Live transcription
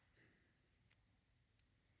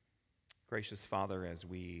Gracious Father, as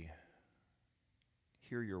we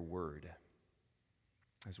hear your word,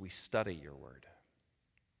 as we study your word,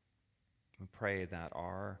 we pray that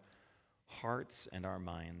our hearts and our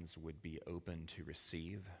minds would be open to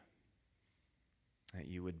receive, that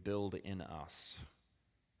you would build in us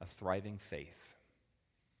a thriving faith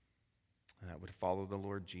that would follow the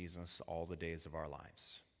Lord Jesus all the days of our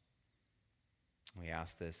lives. We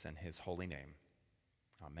ask this in his holy name.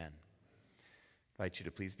 Amen. I invite you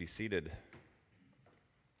to please be seated.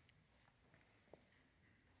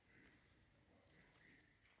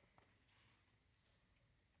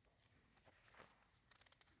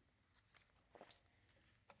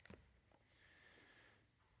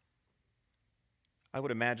 I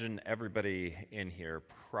would imagine everybody in here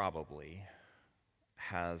probably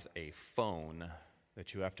has a phone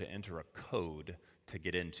that you have to enter a code to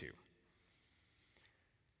get into.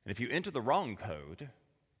 And if you enter the wrong code,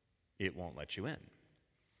 it won't let you in.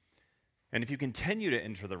 And if you continue to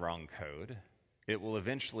enter the wrong code, it will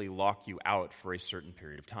eventually lock you out for a certain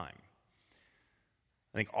period of time.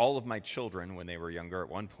 I think all of my children, when they were younger at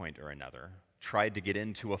one point or another, tried to get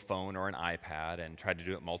into a phone or an iPad and tried to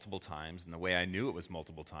do it multiple times. And the way I knew it was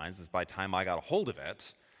multiple times is by the time I got a hold of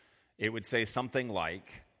it, it would say something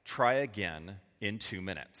like, "Try again in 2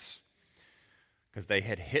 minutes." Because they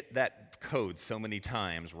had hit that code so many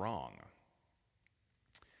times wrong.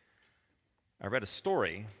 I read a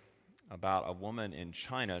story about a woman in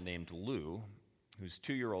China named Lu, whose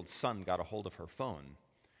 2-year-old son got a hold of her phone,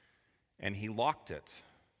 and he locked it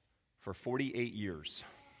for 48 years.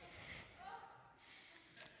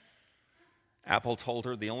 Apple told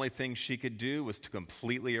her the only thing she could do was to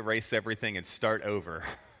completely erase everything and start over.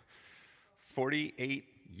 48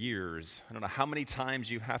 years. I don't know how many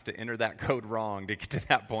times you have to enter that code wrong to get to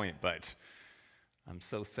that point, but I'm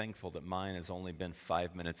so thankful that mine has only been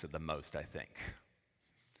 5 minutes at the most, I think.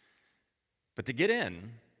 But to get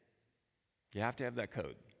in, you have to have that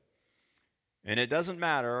code. And it doesn't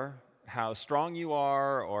matter how strong you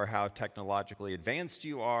are or how technologically advanced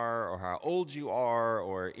you are or how old you are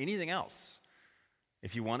or anything else.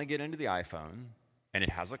 If you want to get into the iPhone and it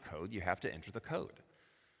has a code, you have to enter the code.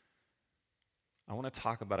 I want to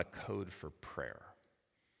talk about a code for prayer.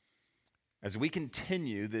 As we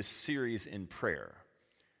continue this series in prayer,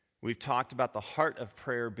 we've talked about the heart of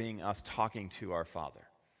prayer being us talking to our Father.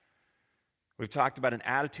 We've talked about an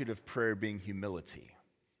attitude of prayer being humility,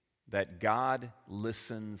 that God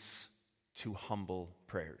listens to humble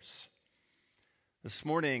prayers. This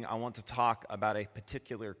morning, I want to talk about a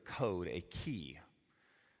particular code, a key,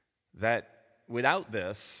 that without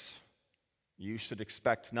this, you should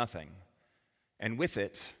expect nothing. And with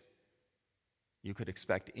it, you could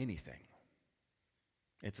expect anything.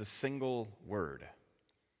 It's a single word: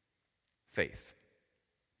 faith.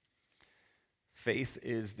 Faith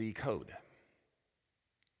is the code.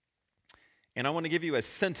 And I want to give you a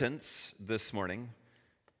sentence this morning,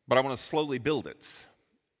 but I want to slowly build it.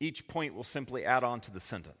 Each point will simply add on to the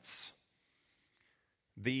sentence.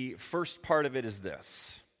 The first part of it is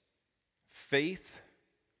this: faith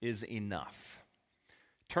is enough.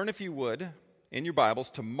 Turn, if you would, in your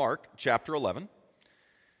Bibles to Mark chapter 11.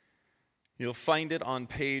 You'll find it on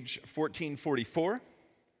page 1444.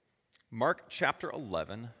 Mark chapter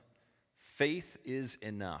 11, faith is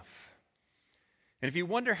enough. And if you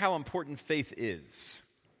wonder how important faith is,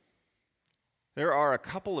 there are a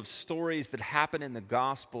couple of stories that happen in the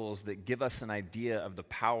Gospels that give us an idea of the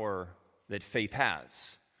power that faith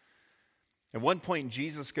has. At one point,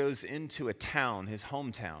 Jesus goes into a town, his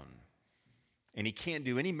hometown, and he can't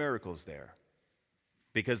do any miracles there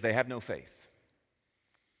because they have no faith.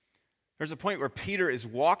 There's a point where Peter is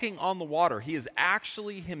walking on the water. He is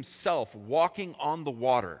actually himself walking on the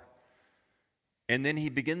water. And then he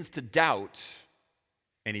begins to doubt,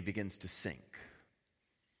 and he begins to sink.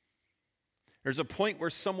 There's a point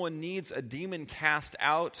where someone needs a demon cast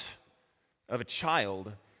out of a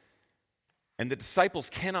child, and the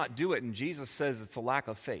disciples cannot do it, and Jesus says it's a lack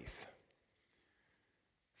of faith.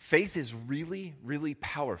 Faith is really, really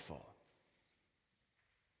powerful.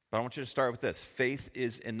 But I want you to start with this: faith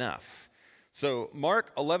is enough. So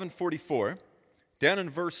Mark 11:44, down in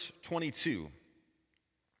verse 22,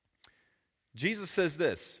 Jesus says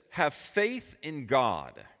this: have faith in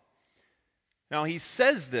God. Now he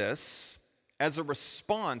says this as a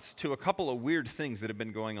response to a couple of weird things that have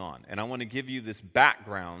been going on. And I want to give you this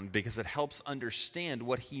background because it helps understand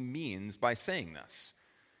what he means by saying this.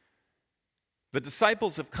 The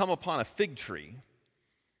disciples have come upon a fig tree,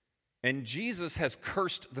 and Jesus has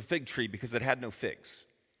cursed the fig tree because it had no figs.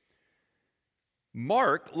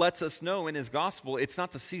 Mark lets us know in his gospel it's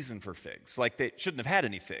not the season for figs. Like they shouldn't have had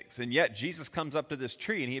any figs. And yet Jesus comes up to this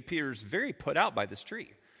tree and he appears very put out by this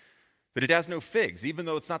tree. That it has no figs, even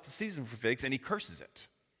though it's not the season for figs, and he curses it.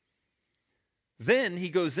 Then he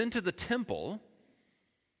goes into the temple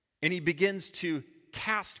and he begins to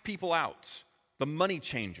cast people out, the money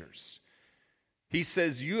changers. He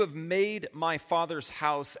says, "You have made my father's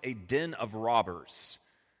house a den of robbers."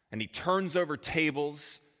 And he turns over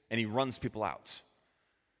tables and he runs people out.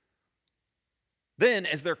 Then,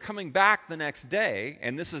 as they're coming back the next day,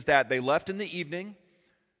 and this is that they left in the evening,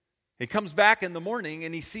 he comes back in the morning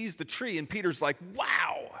and he sees the tree, and Peter's like,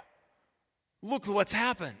 "Wow, look what's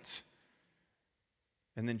happened."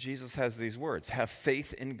 And then Jesus has these words, "Have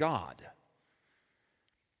faith in God."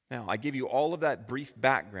 Now, I give you all of that brief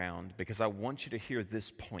background because I want you to hear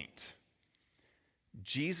this point.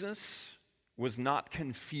 Jesus was not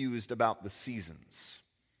confused about the seasons.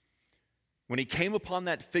 When he came upon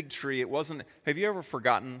that fig tree, it wasn't, have you ever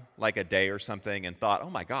forgotten like a day or something and thought, "Oh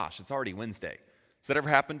my gosh, it's already Wednesday"? Has that ever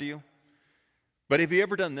happened to you? But have you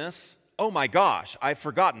ever done this? "Oh my gosh, I've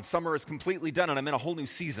forgotten. Summer is completely done and I'm in a whole new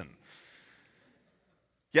season."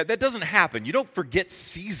 Yeah, that doesn't happen. You don't forget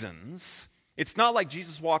seasons. It's not like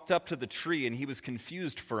Jesus walked up to the tree and he was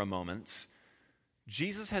confused for a moment.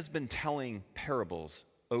 Jesus has been telling parables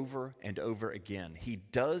over and over again. He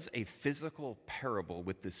does a physical parable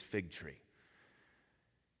with this fig tree.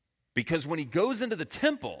 Because when he goes into the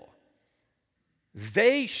temple,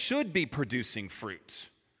 they should be producing fruit.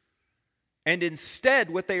 And instead,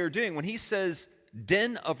 what they are doing, when he says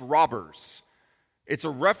den of robbers, it's a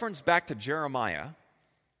reference back to Jeremiah.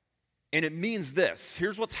 And it means this.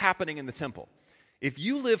 Here's what's happening in the temple. If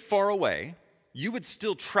you live far away, you would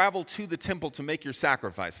still travel to the temple to make your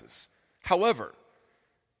sacrifices. However,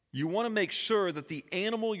 you want to make sure that the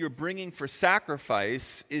animal you're bringing for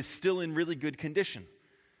sacrifice is still in really good condition.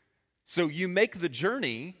 So you make the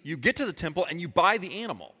journey, you get to the temple, and you buy the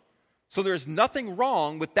animal. So there's nothing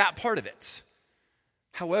wrong with that part of it.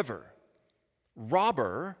 However,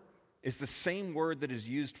 robber is the same word that is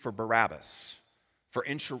used for Barabbas, for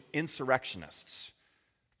insurrectionists,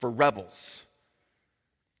 for rebels.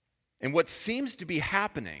 And what seems to be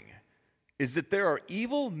happening is that there are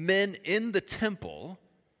evil men in the temple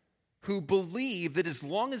who believe that as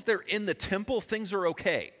long as they're in the temple, things are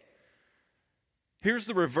okay. Here's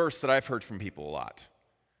the reverse that I've heard from people a lot.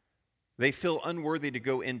 They feel unworthy to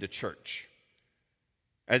go into church.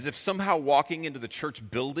 As if somehow walking into the church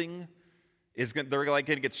building, they're like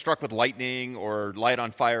going to get struck with lightning or light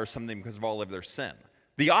on fire or something because of all of their sin.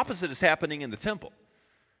 The opposite is happening in the temple.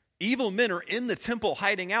 Evil men are in the temple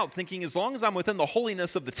hiding out, thinking as long as I'm within the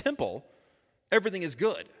holiness of the temple, everything is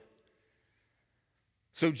good.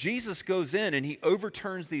 So Jesus goes in and he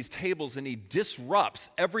overturns these tables and he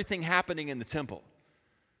disrupts everything happening in the temple.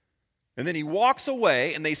 And then he walks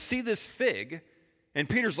away and they see this fig and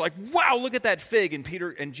Peter's like, "Wow, look at that fig."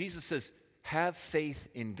 And Jesus says, "Have faith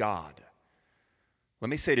in God." Let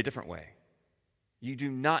me say it a different way. You do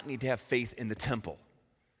not need to have faith in the temple.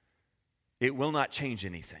 It will not change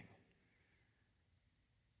anything.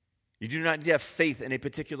 You do not need to have faith in a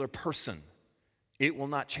particular person. It will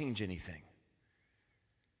not change anything.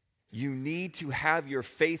 You need to have your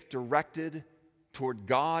faith directed toward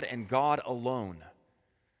God and God alone.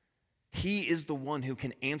 He is the one who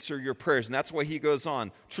can answer your prayers. And that's why he goes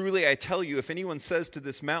on. "Truly I tell you, if anyone says to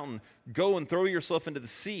this mountain, 'Go and throw yourself into the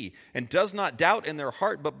sea,' and does not doubt in their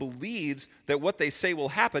heart, but believes that what they say will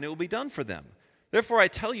happen, it will be done for them. Therefore I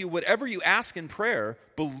tell you, whatever you ask in prayer,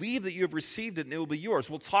 believe that you have received it and it will be yours."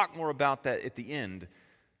 We'll talk more about that at the end.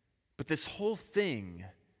 But this whole thing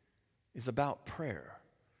is about prayer.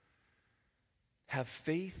 Have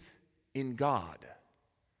faith in God.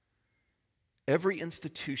 Every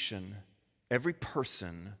institution, every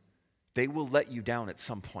person, they will let you down at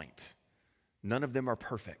some point. None of them are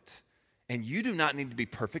perfect. And you do not need to be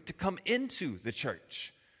perfect to come into the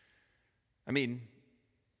church. I mean,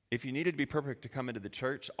 if you needed to be perfect to come into the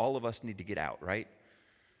church, all of us need to get out, right?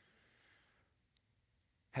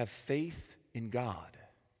 Have faith in God.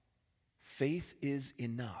 Faith is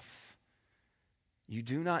enough. You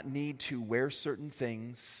do not need to wear certain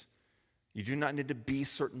things. You do not need to be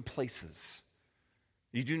certain places.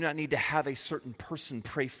 You do not need to have a certain person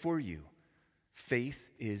pray for you. Faith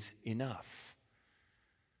is enough.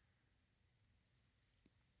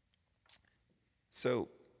 So,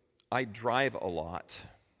 I drive a lot,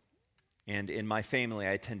 and in my family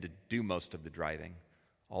I tend to do most of the driving,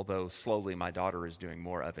 although slowly my daughter is doing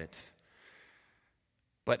more of it.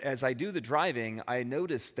 But as I do the driving, I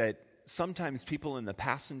notice that sometimes people in the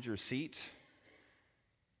passenger seat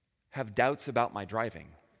have doubts about my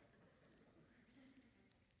driving.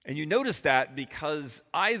 And you notice that because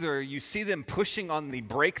either you see them pushing on the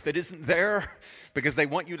brake that isn't there because they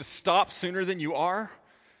want you to stop sooner than you are,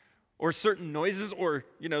 or certain noises, or,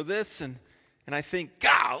 this, and I think,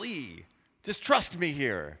 golly, just trust me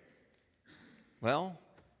here. Well,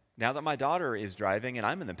 now that my daughter is driving and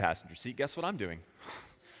I'm in the passenger seat, guess what I'm doing?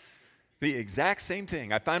 The exact same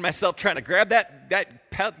thing. I find myself trying to grab that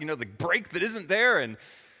the brake that isn't there. And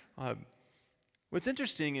what's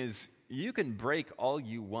interesting is you can brake all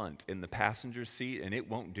you want in the passenger seat and it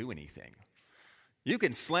won't do anything. You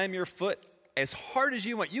can slam your foot as hard as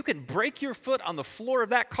you want. You can break your foot on the floor of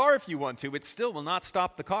that car if you want to. It still will not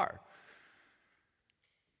stop the car.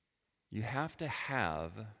 You have to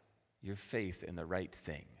have your faith in the right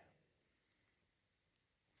thing.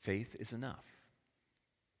 Faith is enough.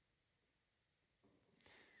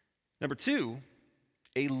 Number 2,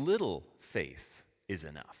 a little faith is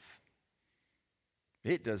enough.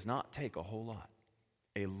 It does not take a whole lot.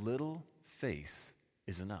 A little faith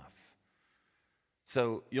is enough.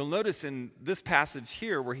 So you'll notice in this passage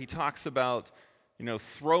here where he talks about,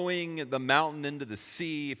 throwing the mountain into the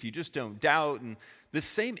sea if you just don't doubt, and this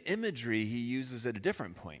same imagery he uses at a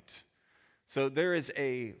different point. So there is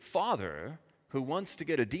a father who wants to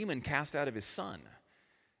get a demon cast out of his son,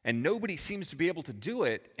 and nobody seems to be able to do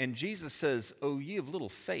it, and Jesus says, "Oh, ye of little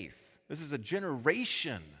faith." This is a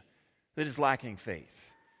generation that is lacking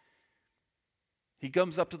faith. He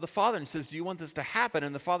comes up to the father and says, "Do you want this to happen?"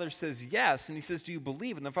 And the father says, "Yes." And he says, "Do you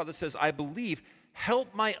believe?" And the father says, "I believe.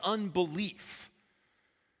 Help my unbelief."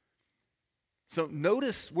 So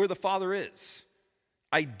notice where the father is.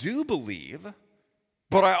 I do believe,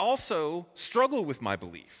 but I also struggle with my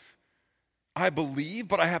belief. I believe,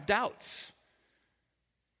 but I have doubts.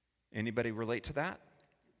 Anybody relate to that?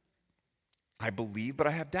 I believe, but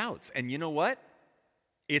I have doubts. And you know what?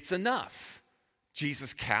 It's enough.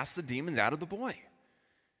 Jesus cast the demons out of the boy.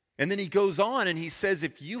 And then he goes on and he says,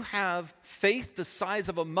 if you have faith the size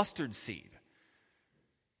of a mustard seed,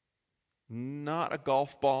 not a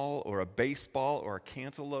golf ball or a baseball or a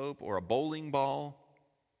cantaloupe or a bowling ball,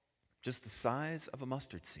 just the size of a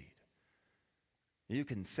mustard seed, you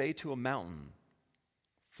can say to a mountain,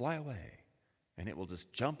 "Fly away," and it will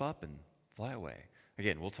just jump up and fly away.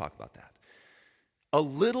 Again, we'll talk about that. A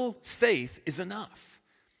little faith is enough.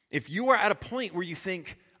 If you are at a point where you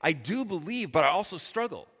think, I do believe, but I also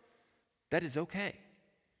struggle, that is okay.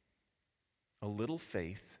 A little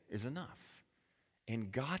faith is enough.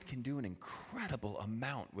 And God can do an incredible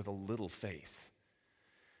amount with a little faith.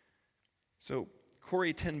 So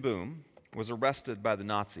Corrie ten Boom was arrested by the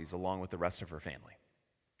Nazis along with the rest of her family.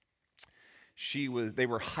 They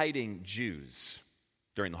were hiding Jews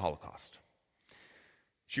during the Holocaust.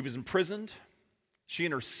 She was imprisoned. She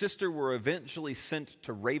and her sister were eventually sent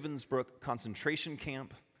to Ravensbrück concentration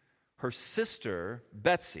camp. Her sister,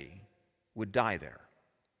 Betsy, would die there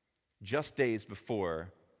just days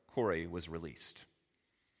before Corrie was released.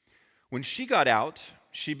 When she got out,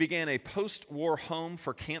 she began a post-war home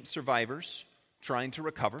for camp survivors trying to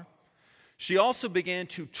recover. She also began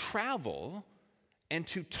to travel and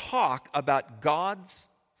to talk about God's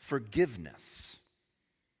forgiveness.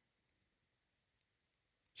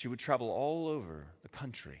 She would travel all over the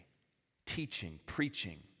country, teaching,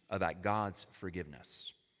 preaching about God's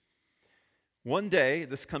forgiveness. One day,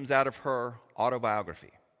 this comes out of her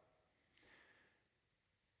autobiography.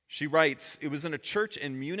 She writes, "It was in a church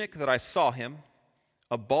in Munich that I saw him,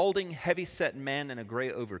 a balding, heavy-set man in a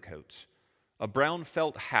gray overcoat, a brown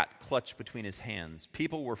felt hat clutched between his hands.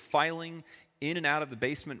 People were filing in and out of the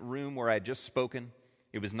basement room where I had just spoken.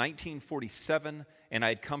 It was 1947, and I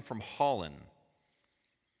had come from Holland.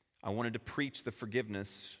 I wanted to preach the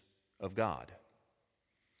forgiveness of God.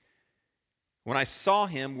 When I saw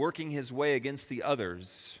him working his way against the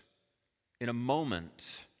others, in a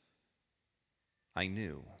moment, I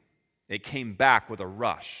knew. It came back with a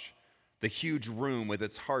rush. The huge room with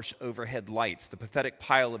its harsh overhead lights, the pathetic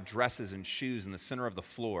pile of dresses and shoes in the center of the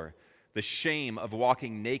floor, the shame of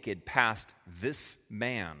walking naked past this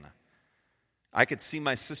man. I could see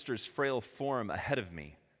my sister's frail form ahead of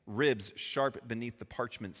me, ribs sharp beneath the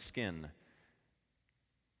parchment skin.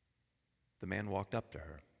 The man walked up to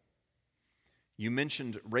her. You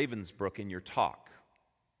mentioned Ravensbrück in your talk.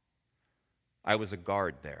 I was a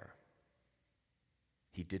guard there.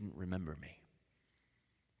 He didn't remember me.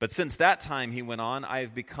 But since that time," he went on, "I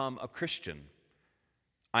have become a Christian.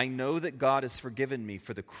 I know that God has forgiven me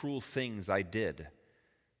for the cruel things I did.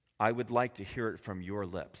 I would like to hear it from your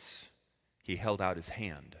lips." He held out his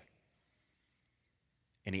hand.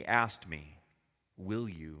 And he asked me, "Will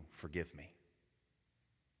you forgive me?"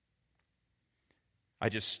 I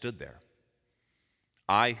just stood there.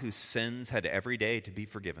 I whose sins had every day to be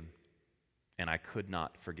forgiven, and I could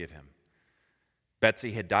not forgive him.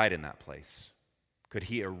 Betsy had died in that place. Could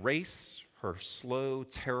he erase her slow,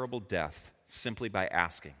 terrible death simply by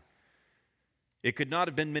asking? It could not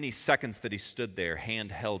have been many seconds that he stood there,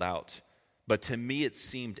 hand held out, but to me it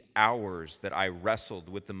seemed hours that I wrestled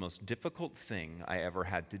with the most difficult thing I ever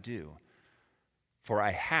had to do. For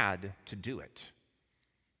I had to do it.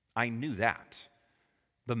 I knew that.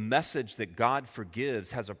 The message that God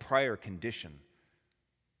forgives has a prior condition,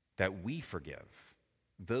 that we forgive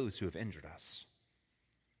those who have injured us.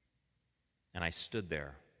 And I stood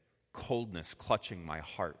there, coldness clutching my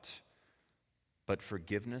heart. But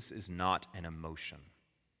forgiveness is not an emotion.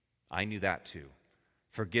 I knew that too.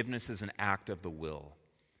 Forgiveness is an act of the will,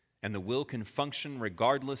 and the will can function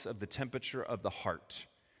regardless of the temperature of the heart.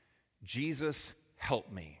 Jesus,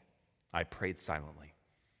 help me, I prayed silently.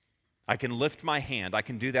 I can lift my hand, I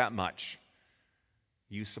can do that much.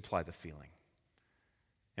 You supply the feeling.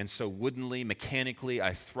 And so woodenly, mechanically,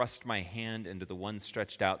 I thrust my hand into the one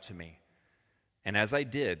stretched out to me. And as I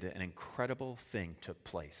did, an incredible thing took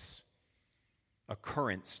place. A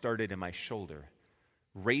current started in my shoulder,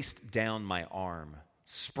 raced down my arm,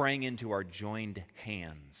 sprang into our joined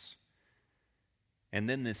hands. And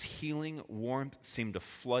then this healing warmth seemed to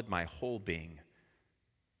flood my whole being,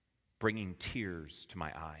 bringing tears to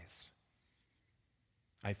my eyes.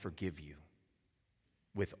 I forgive you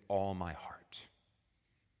with all my heart.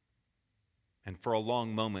 And for a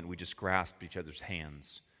long moment, we just grasped each other's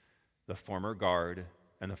hands, the former guard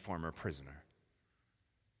and the former prisoner.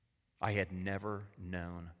 I had never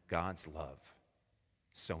known God's love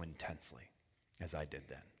so intensely as I did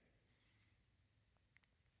then.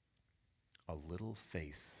 A little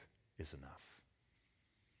faith is enough.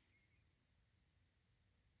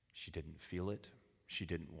 She didn't feel it. She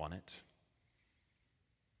didn't want it.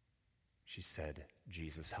 She said,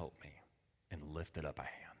 Jesus, help me, and lifted up a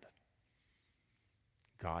hand.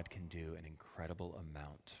 God can do an incredible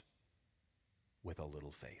amount with a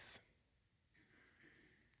little faith.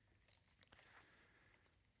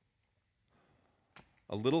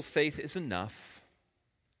 A little faith is enough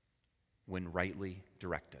when rightly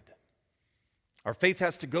directed. Our faith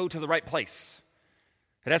has to go to the right place.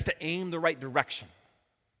 It has to aim the right direction.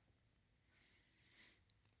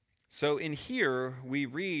 So in here, we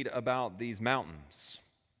read about these mountains.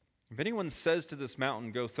 If anyone says to this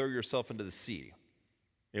mountain, go throw yourself into the sea,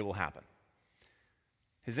 it will happen.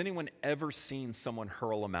 Has anyone ever seen someone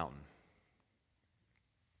hurl a mountain?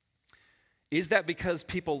 Is that because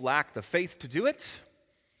people lack the faith to do it?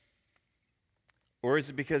 Or is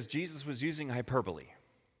it because Jesus was using hyperbole?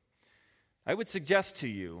 I would suggest to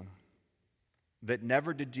you that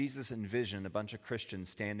never did Jesus envision a bunch of Christians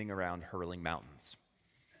standing around hurling mountains.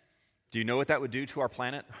 Do you know what that would do to our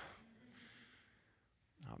planet?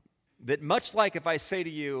 That much like if I say to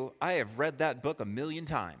you, I have read that book 1,000,000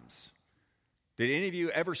 times, did any of you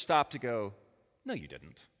ever stop to go, no, you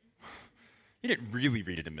didn't. You didn't really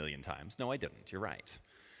read it 1,000,000 times. No, I didn't. You're right.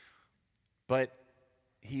 But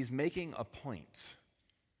he's making a point.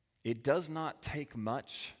 It does not take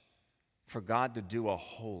much for God to do a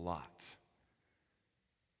whole lot.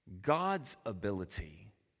 God's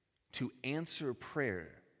ability to answer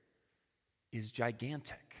prayer is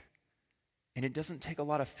gigantic. And it doesn't take a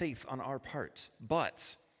lot of faith on our part.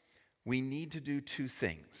 But we need to do two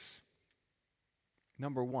things.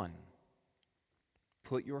 Number one,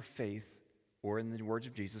 put your faith, or in the words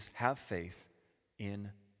of Jesus, have faith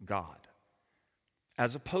in God.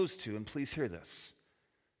 As opposed to, and please hear this,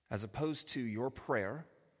 as opposed to your prayer,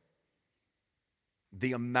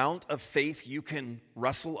 the amount of faith you can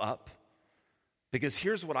rustle up, because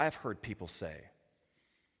here's what I've heard people say.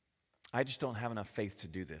 I just don't have enough faith to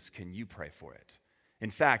do this. Can you pray for it? In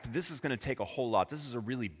fact, this is going to take a whole lot. This is a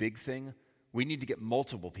really big thing. We need to get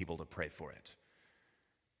multiple people to pray for it.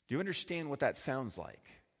 Do you understand what that sounds like?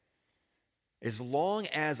 As long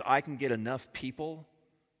as I can get enough people,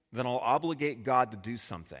 then I'll obligate God to do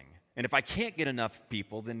something. And if I can't get enough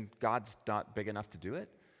people, then God's not big enough to do it.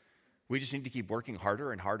 We just need to keep working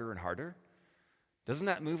harder and harder and harder. Doesn't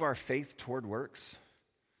that move our faith toward works?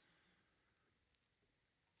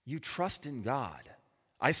 You trust in God.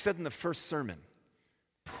 I said in the first sermon,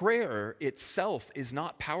 prayer itself is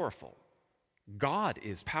not powerful. God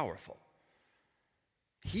is powerful.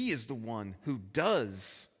 He is the one who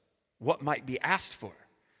does what might be asked for.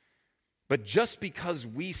 But just because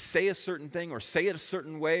we say a certain thing or say it a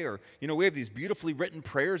certain way, or, we have these beautifully written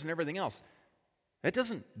prayers and everything else, that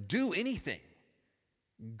doesn't do anything.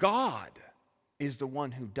 God is the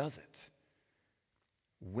one who does it.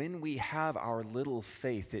 When we have our little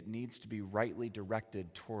faith, it needs to be rightly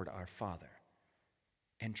directed toward our Father.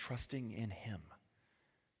 and trusting in him.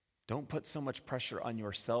 Don't put so much pressure on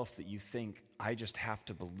yourself that you think, I just have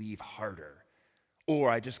to believe harder, or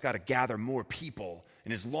I just got to gather more people,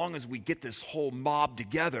 and as long as we get this whole mob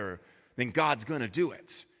together, then God's going to do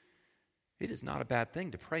it. It is not a bad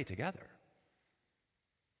thing to pray together.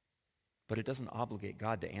 But it doesn't obligate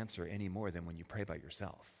God to answer any more than when you pray by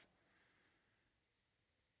yourself.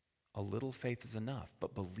 A little faith is enough,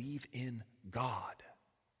 but believe in God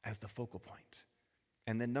as the focal point.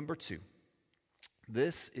 And then number 2,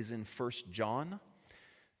 this is in 1 John.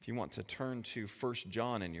 If you want to turn to 1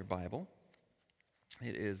 John in your Bible,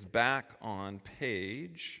 it is back on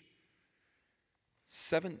page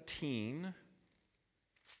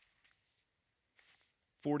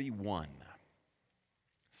 1741.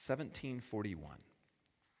 1741.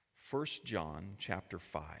 1 John chapter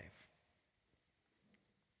 5.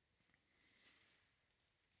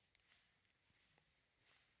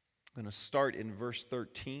 I'm going to start in verse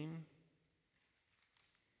 13.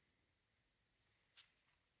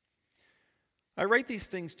 I write these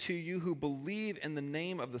things to you who believe in the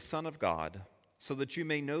name of the Son of God, so that you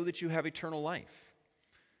may know that you have eternal life.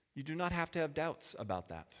 You do not have to have doubts about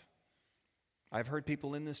that. I've heard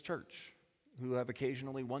people in this church who have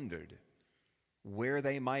occasionally wondered where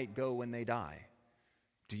they might go when they die.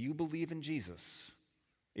 Do you believe in Jesus?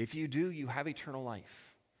 If you do, you have eternal life.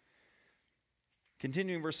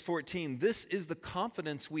 Continuing verse 14, this is the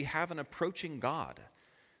confidence we have in approaching God,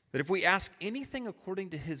 that if we ask anything according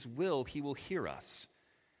to his will, he will hear us.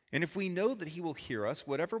 And if we know that he will hear us,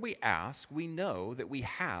 whatever we ask, we know that we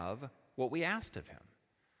have what we asked of him.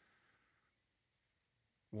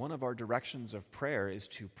 One of our directions of prayer is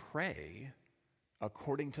to pray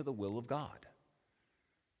according to the will of God.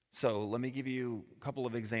 So let me give you a couple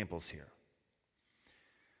of examples here.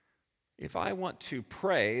 If I want to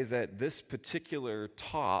pray that this particular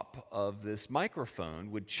top of this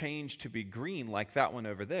microphone would change to be green like that one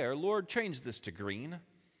over there, Lord, change this to green.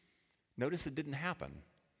 Notice it didn't happen.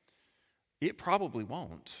 It probably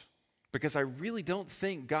won't, because I really don't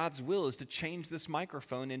think God's will is to change this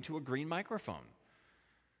microphone into a green microphone.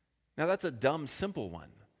 Now that's a dumb, simple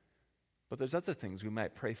one. But there's other things we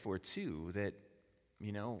might pray for too that,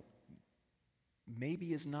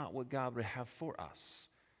 maybe is not what God would have for us.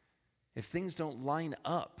 If things don't line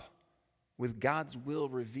up with God's will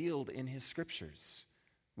revealed in his scriptures,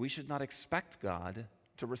 we should not expect God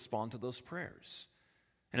to respond to those prayers.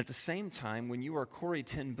 And at the same time, when you are Corrie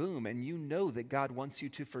ten Boom and you know that God wants you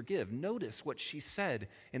to forgive, notice what she said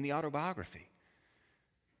in the autobiography.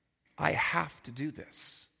 I have to do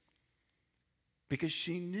this. Because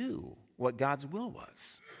she knew what God's will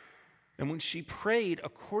was. And when she prayed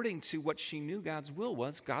according to what she knew God's will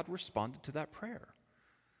was, God responded to that prayer.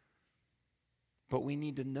 But we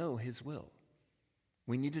need to know his will.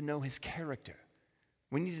 We need to know his character.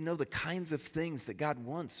 We need to know the kinds of things that God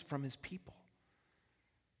wants from his people.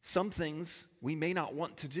 Some things we may not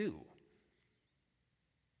want to do.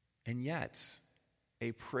 And yet,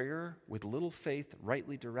 a prayer with little faith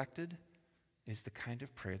rightly directed is the kind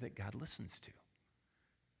of prayer that God listens to.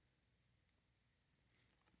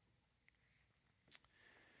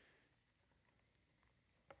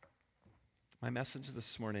 My message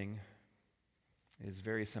this morning is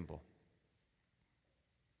very simple.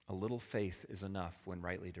 A little faith is enough when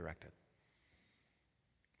rightly directed.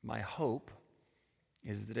 My hope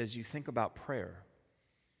is that as you think about prayer,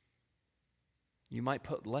 you might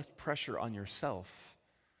put less pressure on yourself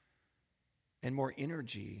and more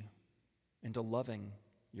energy into loving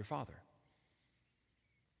your Father.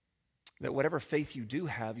 That whatever faith you do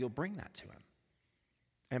have, you'll bring that to him.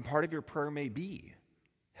 And part of your prayer may be,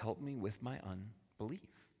 help me with my unbelief.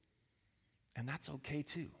 And that's okay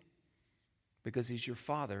too, because he's your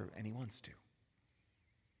Father and he wants to.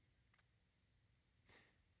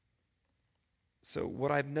 So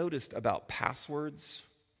what I've noticed about passwords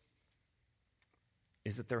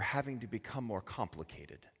is that they're having to become more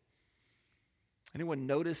complicated. Anyone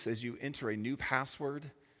notice as you enter a new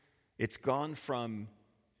password, it's gone from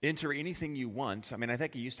enter anything you want. I mean, I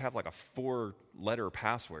think you used to have like a 4-letter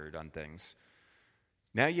password on things.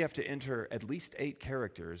 Now you have to enter at least 8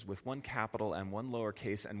 characters with 1 capital and 1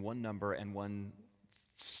 lowercase and 1 number and 1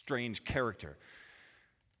 strange character.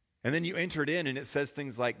 And then you enter it in and it says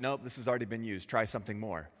things like, nope, this has already been used. Try something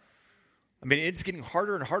more. I mean, it's getting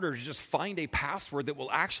harder and harder to just find a password that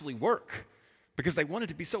will actually work because they want it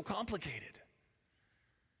to be so complicated.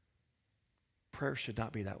 Prayer should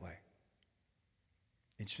not be that way.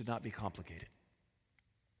 It should not be complicated.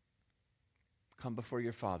 Come before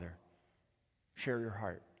your Father. Share your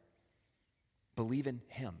heart. Believe in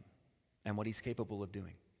him and what he's capable of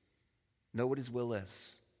doing. Know what his will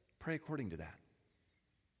is. Pray according to that.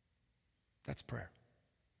 That's prayer.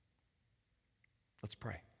 Let's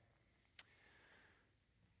pray.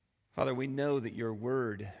 Father, we know that your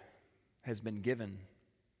word has been given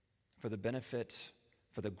for the benefit,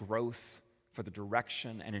 for the growth, for the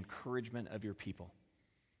direction and encouragement of your people.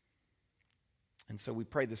 And so we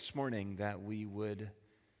pray this morning that we would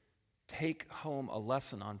take home a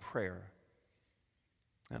lesson on prayer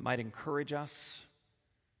that might encourage us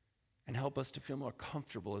and help us to feel more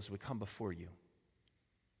comfortable as we come before you.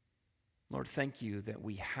 Lord, thank you that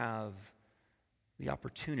we have the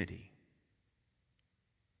opportunity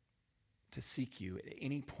to seek you at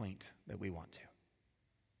any point that we want to.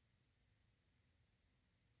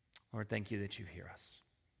 Lord, thank you that you hear us.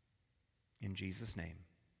 In Jesus' name,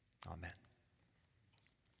 amen.